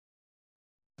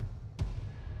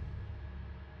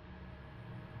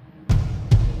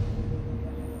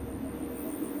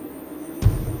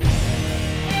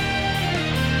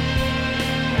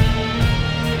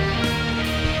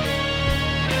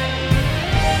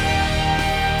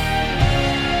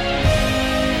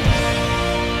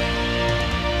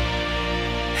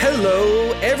Hello,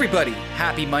 everybody.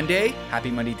 Happy Monday. Happy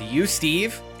Monday to you,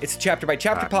 Steve. It's a Chapter by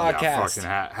Chapter podcast.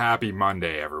 Happy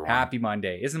Monday, everyone. Happy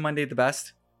Monday. Isn't Monday the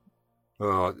best?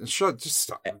 Just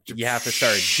stop. You have to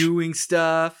start doing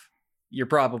stuff. You're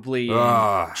probably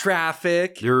in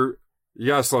traffic. You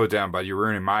gotta slow it down, bud. You're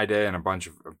ruining my day and a bunch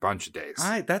of days.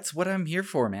 All right, that's what I'm here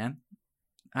for, man.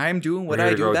 I'm doing what We're I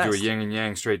do go best. Do a yin and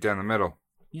yang straight down the middle.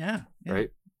 Yeah.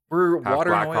 Right? We're half water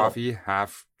black and oil. coffee,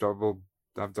 half double.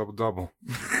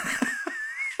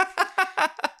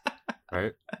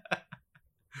 Right?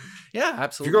 Yeah, If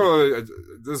absolutely. you go,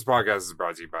 this podcast is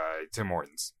brought to you by Tim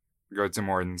Hortons. You go to Tim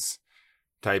Hortons,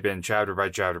 type in Chapter by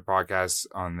Chapter podcast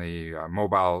on the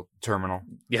mobile terminal.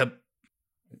 Yep.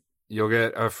 You'll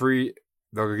get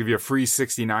they'll give you a free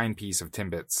 69 piece of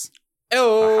Timbits.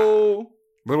 Oh.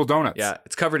 Little donuts. Yeah,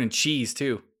 it's covered in cheese,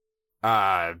 too.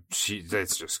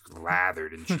 It's just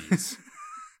lathered in cheese.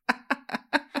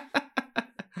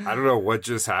 I don't know what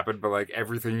just happened, but like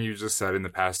everything you just said in the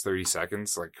past 30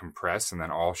 seconds, like compressed and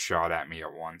then all shot at me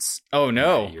at once. Oh,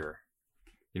 no.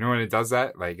 You know when it does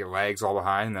that? Like it lags all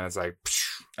behind and then it's like,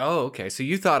 psh. Oh, okay. So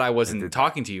you thought I wasn't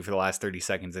talking to you for the last 30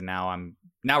 seconds and now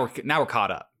we're caught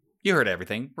up. You heard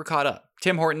everything. We're caught up.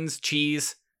 Tim Hortons,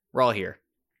 cheese, we're all here.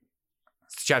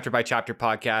 It's a Chapter by Chapter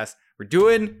podcast. We're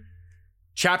doing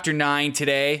Chapter 9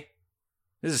 today.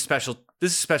 This is a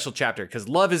special chapter because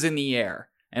love is in the air.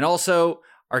 And also,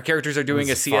 our characters are doing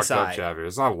a CSI. Chapter.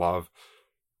 It's not love.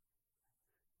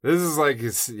 This is like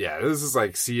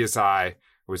CSI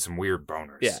with some weird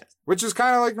boners. Yeah. Which is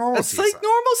kind of like normal It's CSI. like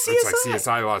normal CSI. It's like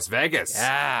CSI Las Vegas.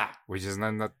 Yeah. Which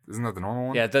isn't that the normal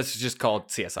one? Yeah, that's just called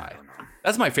CSI.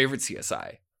 That's my favorite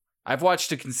CSI. I've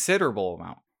watched a considerable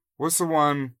amount. What's the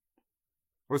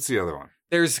other one?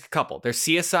 There's a couple. There's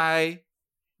CSI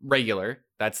Regular.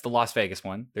 That's the Las Vegas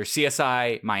one. There's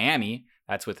CSI Miami.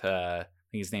 That's with, I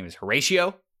think his name is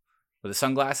Horatio with the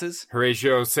sunglasses.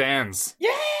 Horatio Sands.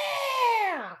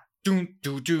 Yeah! Doom,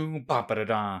 doom, doom, ba ba da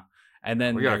da. And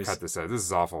then we gotta cut this out. This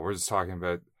is awful. We're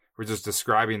just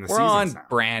describing the we're seasons on now.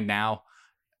 brand now.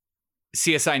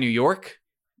 CSI New York.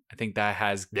 I think that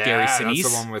has Gary Sinise.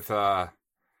 That's the one with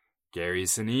Gary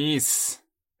Sinise.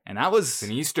 And that was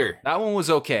Sinister. That one was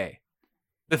okay.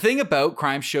 The thing about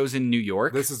crime shows in New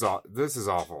York. This is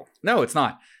awful. No, it's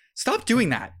not. Stop doing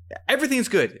that. Everything's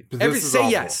good. Say awful.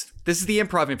 Yes. This is the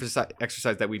improv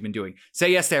exercise that we've been doing.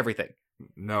 Say yes to everything.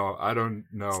 No, I don't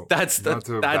know. That's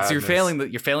you're failing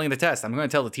the test. I'm going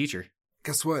to tell the teacher.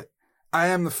 Guess what? I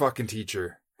am the fucking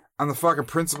teacher. I'm the fucking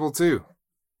principal too.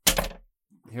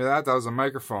 Hear that? That was a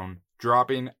microphone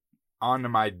dropping onto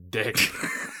my dick.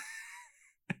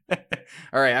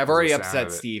 All right, I've already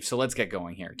upset Steve, so let's get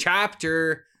going here.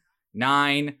 Chapter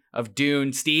 9 of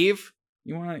Dune. Steve,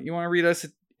 you want to read us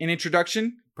an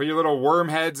introduction? Put your little worm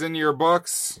heads in your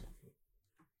books.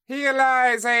 Here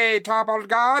lies a toppled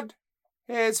god.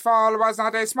 His fall was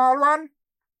not a small one.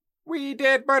 We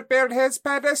did but build his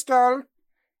pedestal.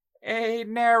 A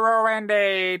narrow and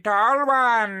a tall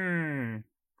one.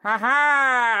 Ha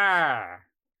ha!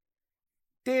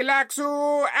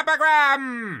 Tilaxu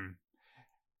epigram!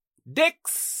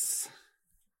 Dicks!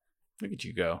 Look at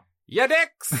you go. Ya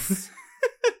dicks!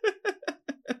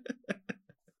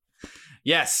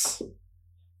 Yes.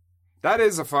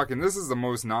 This is the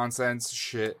most nonsense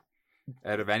shit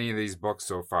out of any of these books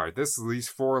so far. This is at least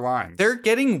 4 lines. They're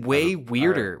getting way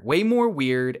weirder, way more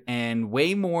weird, and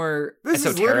way more This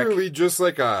esoteric. is literally just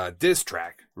like a diss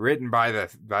track written by the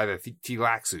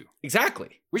Tilaxu.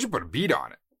 Exactly. We should put a beat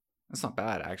on it. That's not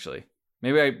bad, actually.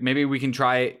 Maybe we can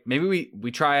try. Maybe we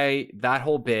try that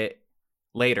whole bit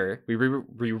later. We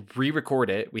re-record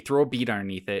it. We throw a beat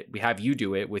underneath it. We have you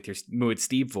do it with your Mood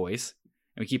Steve voice,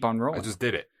 and we keep on rolling. I just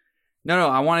did it. No.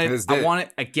 I want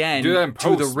it again do that in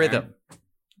post, to the rhythm. Man.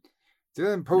 Do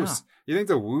that in post. No. You think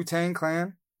the Wu-Tang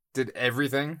Clan did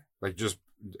everything like just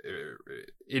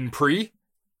in pre?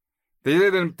 They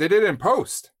did it in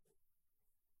post.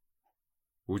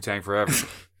 Wu-Tang forever.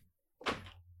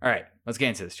 All right, let's get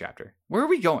into this chapter. Where are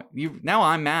we going? Now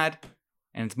I'm mad,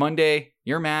 and it's Monday.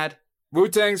 You're mad.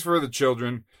 Wu-Tang's for the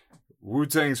children.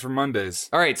 Wu-Tang's for Mondays.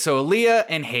 All right, so Aaliyah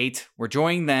and Haight, we're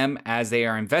joining them as they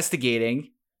are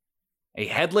investigating a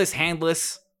headless,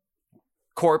 handless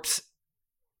corpse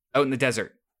out in the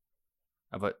desert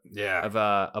of a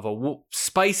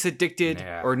spice addicted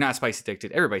or not spice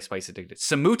addicted. Everybody's spice addicted.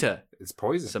 Samuta. It's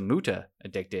poison. Samuta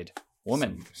addicted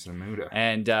woman. Samuta.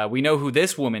 And we know who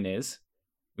this woman is.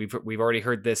 We've already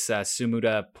heard this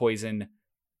Samuta poison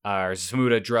or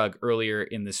Samuta drug earlier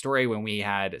in the story when we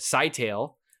had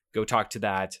Scytale go talk to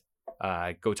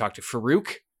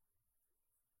Farouk.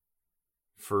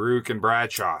 Farouk and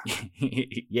Bradshaw.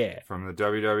 Yeah. From the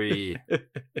WWE.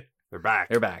 They're back.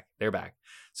 They're back.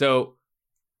 So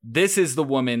this is the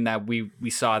woman that we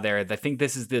saw there. I think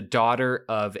this is the daughter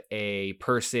of a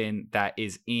person that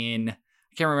is in,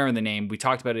 I can't remember the name. We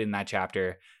talked about it in that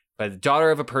chapter, but the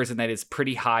daughter of a person that is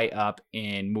pretty high up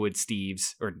in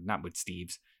Muad'Dib's, or not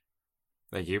Muad'Dib's.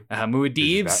 Thank you.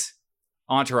 Muad'Dib's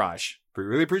entourage.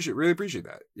 Really appreciate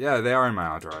that. Yeah, they are in my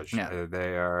entourage. Yeah.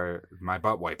 They are my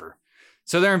butt wiper.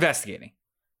 So they're investigating.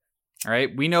 All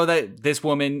right. We know that this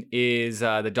woman is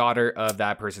the daughter of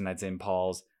that person that's in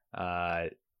Paul's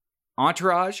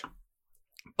entourage.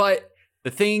 But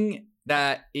the thing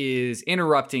that is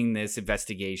interrupting this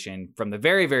investigation from the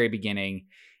very, very beginning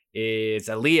is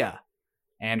Aaliyah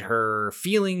and her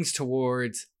feelings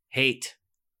towards hate.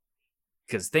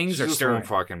 Because things are stirring. She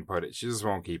just won't fucking put it. She just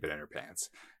won't keep it in her pants.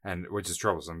 And which is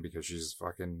troublesome because she's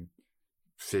fucking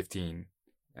 15.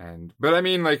 But I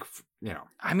mean, like, you know.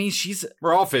 I mean,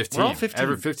 we're all 15. We're all 15.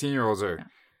 Every 15-year-olds are.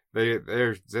 Yeah.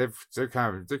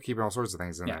 They're keeping all sorts of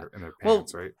things in their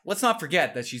pants, right? Let's not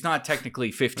forget that she's not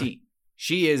technically 15.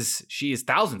 She is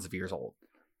thousands of years old.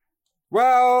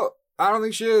 Well, I don't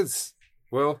think she is.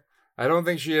 Well, I don't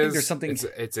think she is. There's something.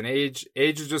 It's an age.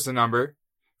 Age is just a number,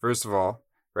 first of all,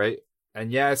 right?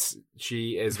 And yes,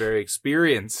 she is very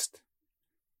experienced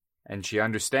and she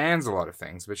understands a lot of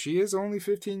things, but she is only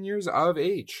 15 years of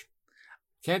age.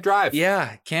 Can't drive.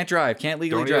 Yeah, can't drive. Can't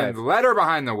legally drive. Don't even let her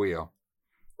behind the wheel.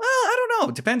 Well, I don't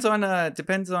know. Depends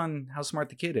on how smart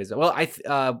the kid is. Well,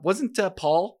 wasn't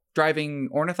Paul driving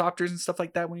ornithopters and stuff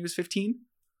like that when he was 15?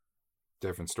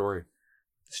 Different story.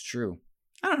 It's true.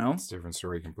 I don't know. It's a different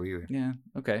story completely. Yeah.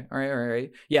 Okay. All right.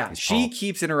 Yeah. It's she Paul.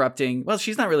 keeps interrupting. Well,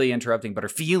 she's not really interrupting, but her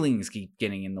feelings keep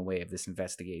getting in the way of this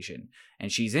investigation.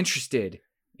 And she's interested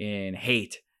in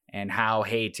hate and how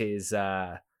hate is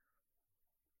sexy.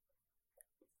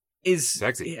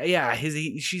 Yeah.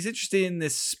 She's interested in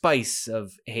this spice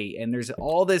of hate. And there's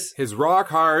all this. His rock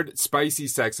hard, spicy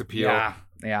sex appeal.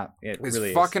 Yeah. It is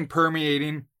really fucking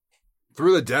permeating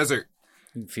through the desert.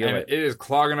 You can feel it. It is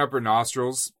clogging up her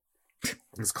nostrils.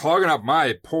 It's clogging up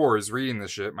my pores reading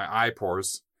this shit. My eye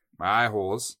pores. My eye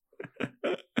holes.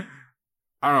 I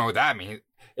don't know what that means.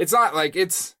 It's not like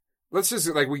let's just,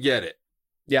 like, we get it.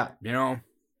 Yeah. You know?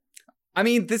 I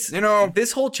mean,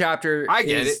 this whole chapter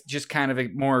is just kind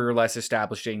of more or less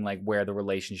establishing, like, where the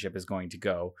relationship is going to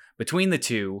go between the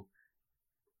two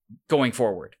going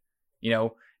forward. You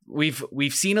know, we've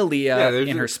seen Aaliyah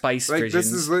in her spice visions.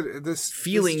 This is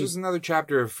just another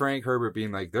chapter of Frank Herbert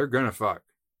being like, they're gonna fuck.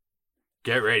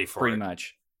 Get ready for it.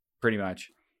 Pretty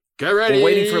much. Get ready. We're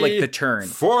waiting for, like, the turn.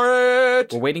 For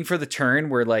it. We're waiting for the turn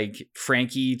where, like,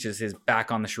 Frankie just is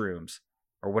back on the shrooms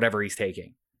or whatever he's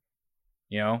taking.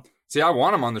 You know? See, I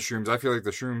want him on the shrooms. I feel like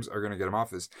the shrooms are going to get him off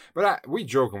this. But we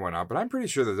joke and whatnot, but I'm pretty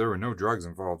sure that there were no drugs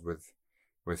involved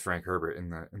with Frank Herbert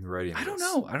in the writing. I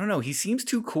don't know. He seems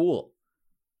too cool.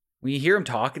 When you hear him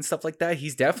talk and stuff like that,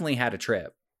 he's definitely had a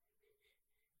trip.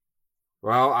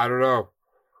 Well, I don't know.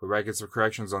 We might get some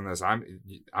corrections on this. I'm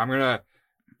gonna,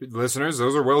 listeners,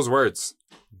 those are Will's words.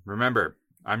 Remember,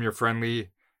 I'm your friendly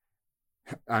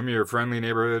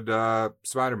neighborhood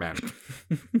Spider-Man.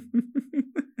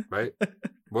 Right?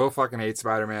 Will fucking hates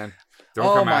Spider-Man.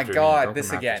 Don't come after me. Oh my god,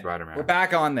 this again. We're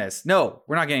back on this. No,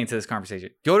 we're not getting into this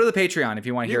conversation. Go to the Patreon if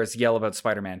you want to hear us yell about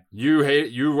Spider-Man.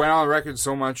 You went on record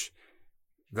so much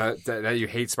that you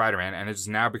hate Spider-Man, and it's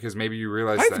now because maybe you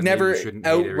realize I've never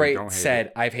outright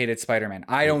said I've hated Spider-Man.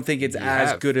 I don't think it's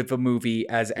as good of a movie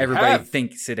as everybody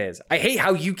thinks it is. I hate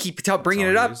how you keep bringing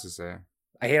it up.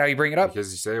 I hate how you bring it up.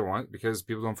 Because you say it once, because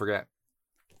people don't forget.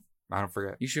 I don't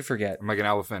forget. You should forget. I'm like an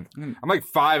elephant. I'm like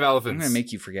 5 elephants. I'm going to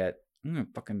make you forget. Their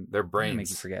brains. I'm going to make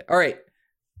you forget. All right.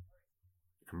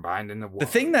 Combined in the water.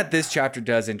 The thing that this chapter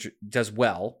does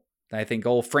well, that I think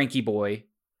old Frankie boy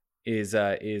is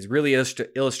really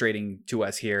illustrating to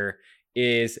us here,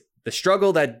 is the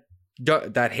struggle that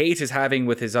Haight is having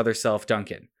with his other self,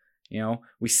 Duncan. You know,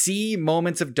 we see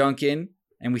moments of Duncan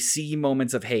and we see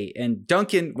moments of Haight. And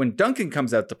Duncan, when Duncan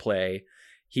comes out to play,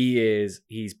 he's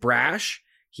brash,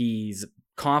 he's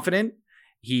confident,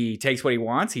 he takes what he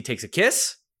wants, he takes a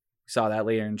kiss. We saw that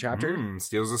later in the chapter.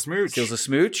 Steals a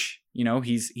smooch. You know,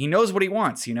 he knows what he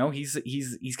wants. You know, he's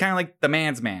kind of like the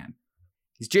man's man.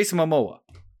 He's Jason Momoa.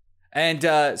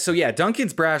 And so yeah,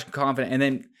 Duncan's brash and confident, and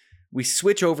then we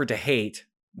switch over to Haight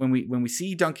when we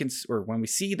see when we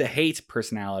see the Haight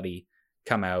personality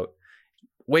come out,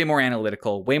 way more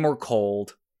analytical, way more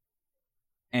cold,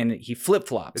 and he flip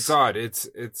flops. It's odd.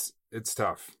 It's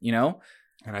tough, you know.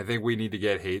 And I think we need to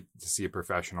get Haight to see a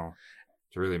professional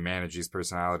to really manage these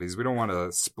personalities. We don't want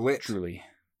to split. Truly,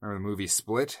 remember the movie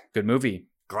Split? Good movie.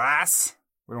 Glass.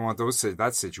 We don't want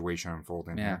that situation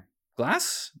unfolding. Yeah. Here.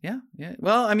 Glass? Yeah.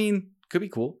 Well, I mean, could be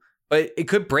cool, but it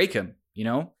could break him, you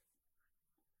know?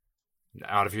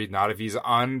 Not if he's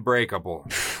unbreakable.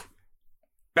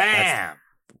 Bam!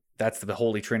 That's the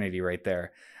Holy Trinity right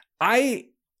there. I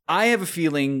have a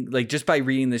feeling, like, just by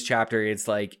reading this chapter, it's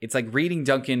like reading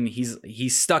Duncan.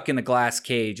 He's stuck in a glass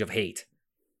cage of hate,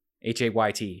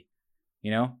 HAYT.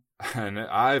 You know, and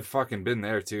I've fucking been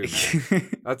there too, man.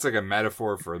 That's like a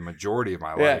metaphor for the majority of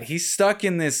my life. Yeah, he's stuck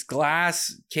in this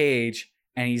glass cage,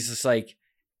 and he's just like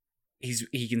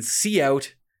he can see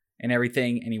out and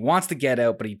everything, and he wants to get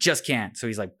out, but he just can't. So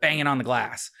he's like banging on the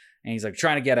glass. And he's like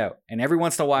trying to get out. And every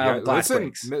once in a while, the glass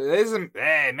breaks.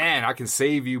 Hey, man, I can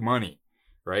save you money,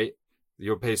 right?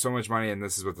 You'll pay so much money, and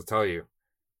this is what they'll tell you.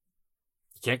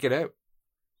 You can't get out.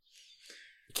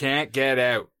 You can't get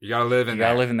out. You got to live in there.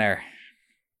 You got to live in there.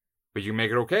 But you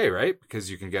make it okay, right? Because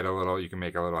you can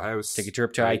make a little house. Take a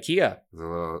trip to IKEA.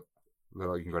 You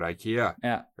can go to IKEA.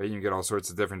 Yeah. Right? You can get all sorts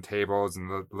of different tables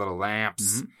and little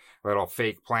lamps, little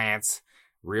fake plants.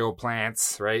 Real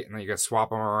plants, right? And then you got to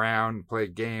swap them around and play a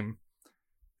game.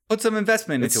 Put some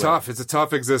investment into it. It's tough. It's a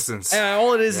tough existence.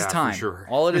 All it is time. Sure.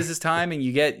 All it is time, and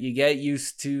you get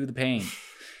used to the pain.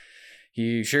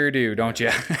 You sure do, don't you?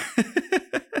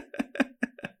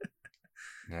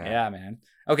 Yeah, man.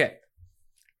 Okay.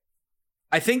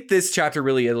 I think this chapter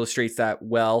really illustrates that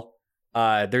well.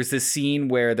 There's this scene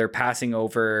where they're passing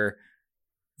over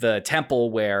the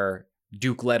temple where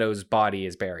Duke Leto's body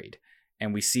is buried,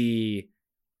 and we see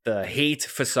the hate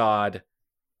facade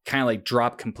kind of like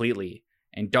drop completely,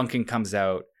 and Duncan comes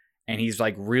out, and he's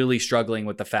like really struggling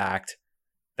with the fact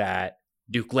that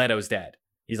Duke Leto's dead.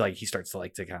 He starts to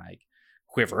kind of like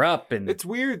quiver up, and it's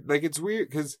weird. Like, it's weird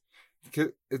because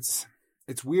it's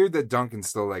weird that Duncan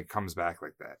still like comes back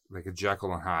like that, like a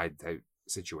Jekyll and Hyde type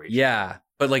situation. Yeah,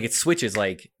 but like it switches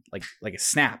like a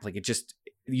snap. Like it just,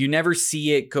 you never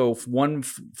see it go one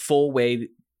full way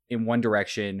in one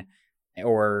direction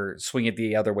or swing it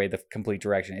the other way, the complete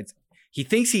direction. He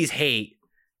thinks he's hate,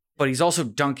 but he's also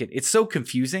Duncan. It's so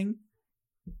confusing,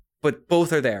 but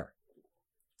both are there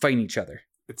fighting each other.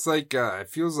 It's like it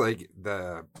feels like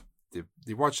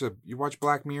you watch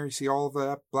Black Mirror. You see all of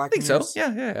the Black Mirrors? I think so.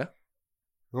 Yeah.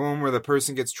 The one where the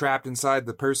person gets trapped inside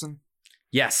the person.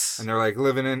 Yes. And they're like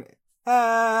living in,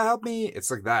 help me.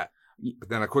 It's like that. But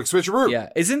then a quick switcheroo. Yeah.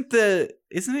 Isn't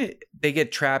it they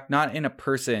get trapped not in a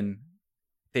person,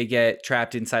 they get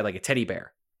trapped inside like a teddy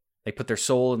bear. They put their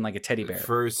soul in like a teddy bear.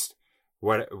 First,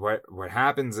 what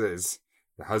happens is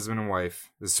the husband and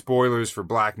wife, the spoilers for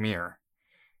Black Mirror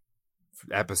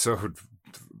episode,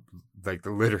 like I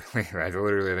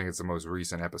literally think it's the most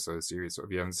recent episode of the series. So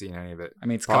if you haven't seen any of it, I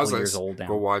mean, it's a couple years old now.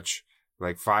 Go watch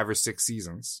like 5 or 6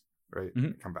 seasons, right?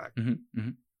 Mm-hmm. Come back. Mm-hmm.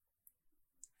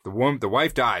 Mm-hmm. The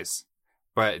wife dies,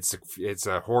 but it's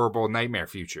a horrible nightmare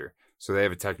future. So they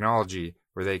have a technology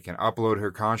where they can upload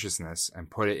her consciousness and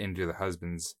put it into the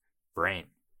husband's brain,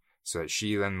 so that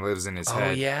she then lives in his head.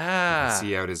 Oh yeah, and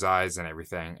see out his eyes and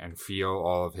everything, and feel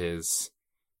all of his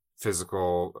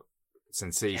physical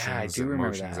sensations and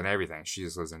emotions and everything. She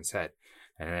just lives in his head,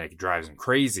 and then it drives him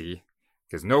crazy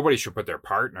because nobody should put their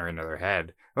partner into their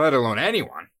head, let alone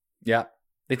anyone. Yeah,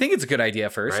 they think it's a good idea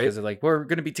first because they're like, we're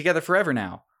going to be together forever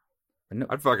now. No.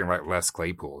 I'd fucking write Les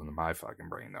Claypool into my fucking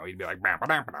brain though. He'd be like,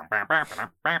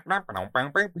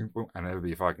 and it would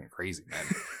be fucking crazy, man.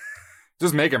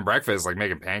 Just making breakfast, like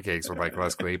making pancakes with like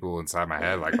Les Claypool inside my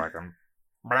head, like fucking.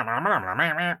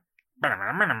 I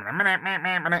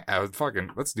would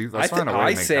fucking let's find a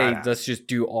way to make that happen. Let's just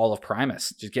do all of Primus.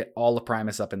 Just get all of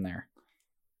Primus up in there.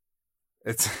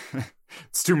 It's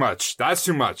too much. That's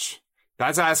too much.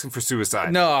 That's asking for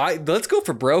suicide. No, let's go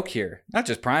for broke here. Not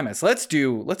just Primus. Let's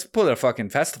put a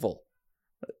fucking festival.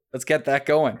 Let's get that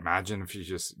going. Imagine if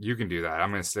you can do that.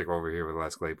 I'm going to stick over here with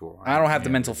Les Claypool. I don't have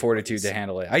the mental fortitude to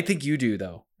handle it. I think you do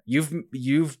though. You've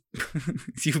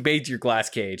made your glass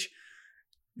cage.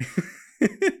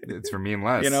 It's for me and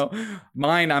Les. You know,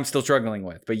 mine I'm still struggling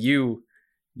with, but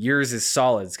yours is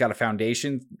solid. It's got a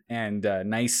foundation and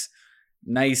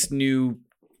nice new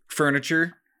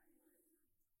furniture.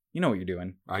 You know what you're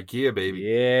doing. IKEA, baby.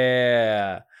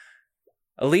 Yeah.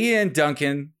 Aaliyah and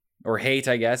Duncan, or Hate,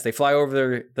 I guess, they fly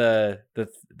over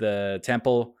the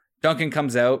temple. Duncan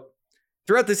comes out.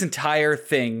 Throughout this entire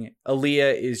thing,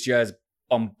 Aaliyah is just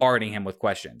bombarding him with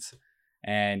questions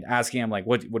and asking him, like,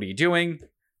 what are you doing?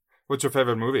 What's your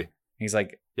favorite movie? He's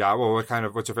like, yeah, well, what's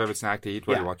your favorite snack to eat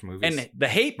while you watch movies? And the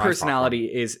Hate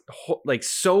personality is like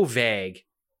so vague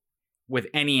with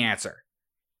any answer.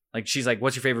 Like, she's like,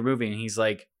 what's your favorite movie? And he's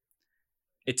like,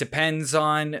 it depends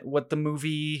on what the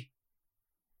movie.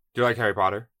 Do you like Harry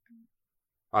Potter?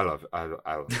 I love Harry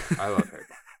Potter.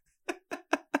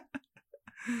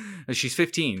 She's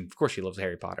 15. Of course she loves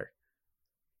Harry Potter.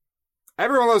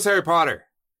 Everyone loves Harry Potter.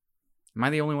 Am I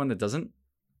the only one that doesn't?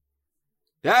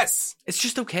 Yes. It's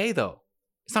just okay, though.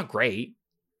 It's not great.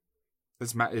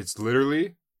 It's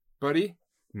literally, buddy,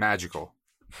 magical.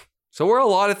 So we're a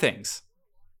lot of things.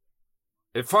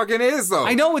 It fucking is, though.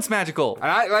 I know it's magical.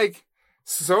 And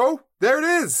so there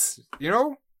it is.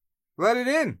 Let it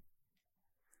in.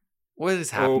 What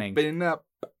is happening? Open up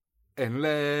and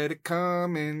let it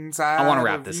come inside. I want to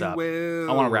wrap this up.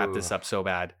 I want to wrap this up so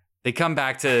bad. They come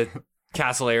back to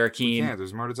Castle Arakeen. Yeah,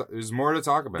 there's more to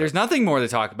talk about. There's nothing more to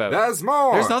talk about. There's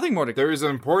more. There's nothing more to. There is an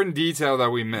important detail that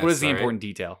we missed. What is the important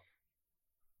detail?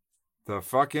 The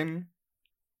fucking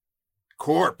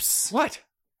corpse. What?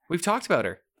 We've talked about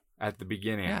her at the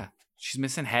beginning. Yeah, she's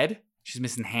missing head. She's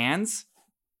missing hands.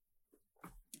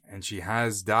 And she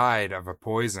has died of a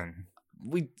poison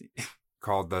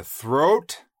called the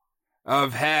throat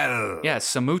of hell. Yeah,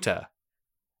 Samuta.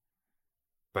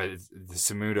 But it's the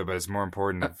Samuta, but it's more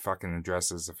important that fucking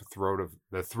addresses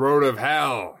the throat of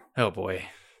hell. Oh boy.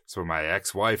 That's what my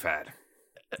ex-wife had.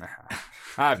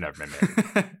 I've never been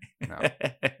married. No.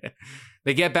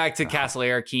 They get back to Castle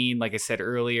Arakeen, like I said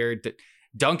earlier.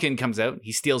 Duncan comes out.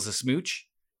 He steals a smooch.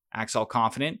 Acts all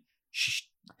confident.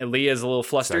 Aaliyah's a little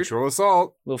flustered. Sexual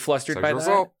assault. A little flustered by that.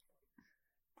 Assault.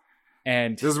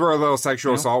 And this is where a little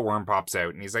sexual assault worm pops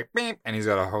out. And he's like, beep. And he's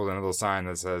got to hold a little sign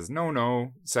that says,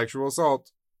 no, sexual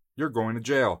assault. You're going to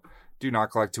jail. Do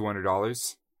not collect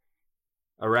 $200.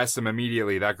 Arrest him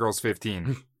immediately. That girl's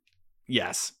 15.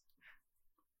 Yes.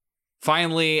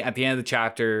 Finally, at the end of the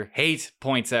chapter, Haight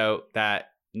points out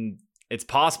that it's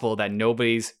possible that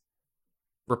nobody's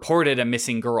reported a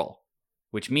missing girl,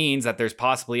 which means that there's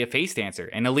possibly a face dancer.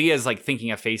 And Aaliyah's like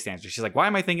thinking of face dancer. She's like, why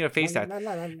am I thinking of face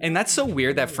dancer? And that's so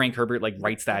weird that Frank Herbert like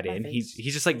writes that in. He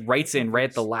just like writes in right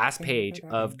at the last page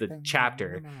of the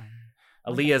chapter.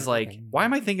 Aaliyah's like, why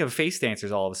am I thinking of face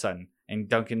dancers all of a sudden? And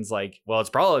Duncan's like, well, it's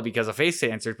probably because a face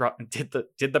dancer did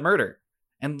the murder.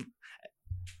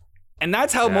 And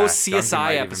that's how most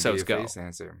CSI episodes go.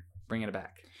 Bringing it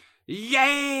back.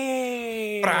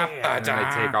 Yay! And then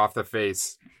I take off the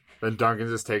face. Then Duncan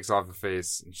just takes off the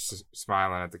face and just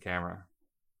smiling at the camera.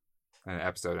 And the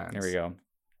episode ends. There we go.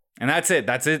 And that's it.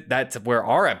 That's where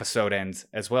our episode ends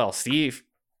as well. Steve,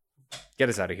 get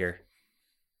us out of here.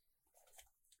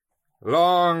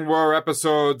 Long were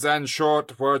episodes and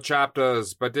short were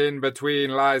chapters, but in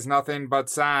between lies nothing but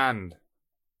sand.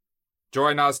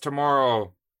 Join us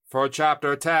tomorrow for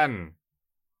chapter 10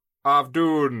 of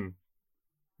Dune.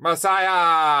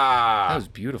 Messiah! That was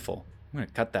beautiful. I'm going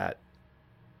to cut that.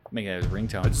 Make it as a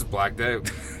ringtone. I just blacked out.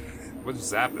 What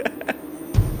just happened?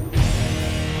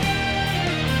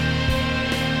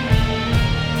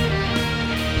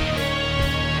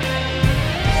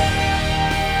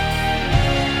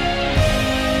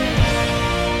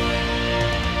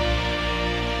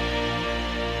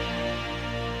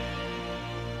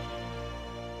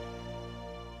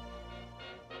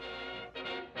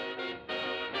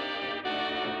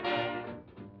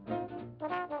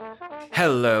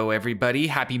 Hello, everybody.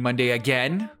 Happy Monday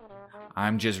again.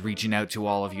 I'm just reaching out to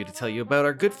all of you to tell you about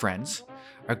our good friends.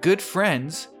 Our good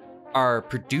friends are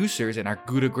producers and our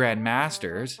Gouda Grand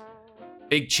Masters,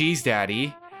 Big Cheese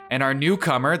Daddy, and our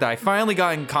newcomer that I finally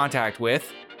got in contact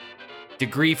with,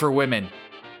 Degree for Women.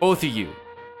 Both of you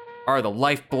are the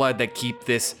lifeblood that keep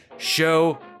this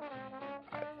show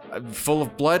full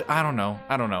of blood. I don't know.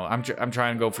 I'm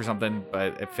trying to go for something,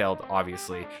 but it failed,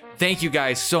 obviously. Thank you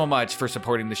guys so much for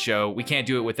supporting the show. We can't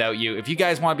do it without you. If you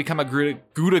guys want to become a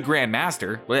Gouda Grand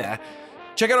Master,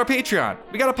 check out our Patreon.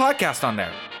 We got a podcast on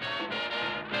there.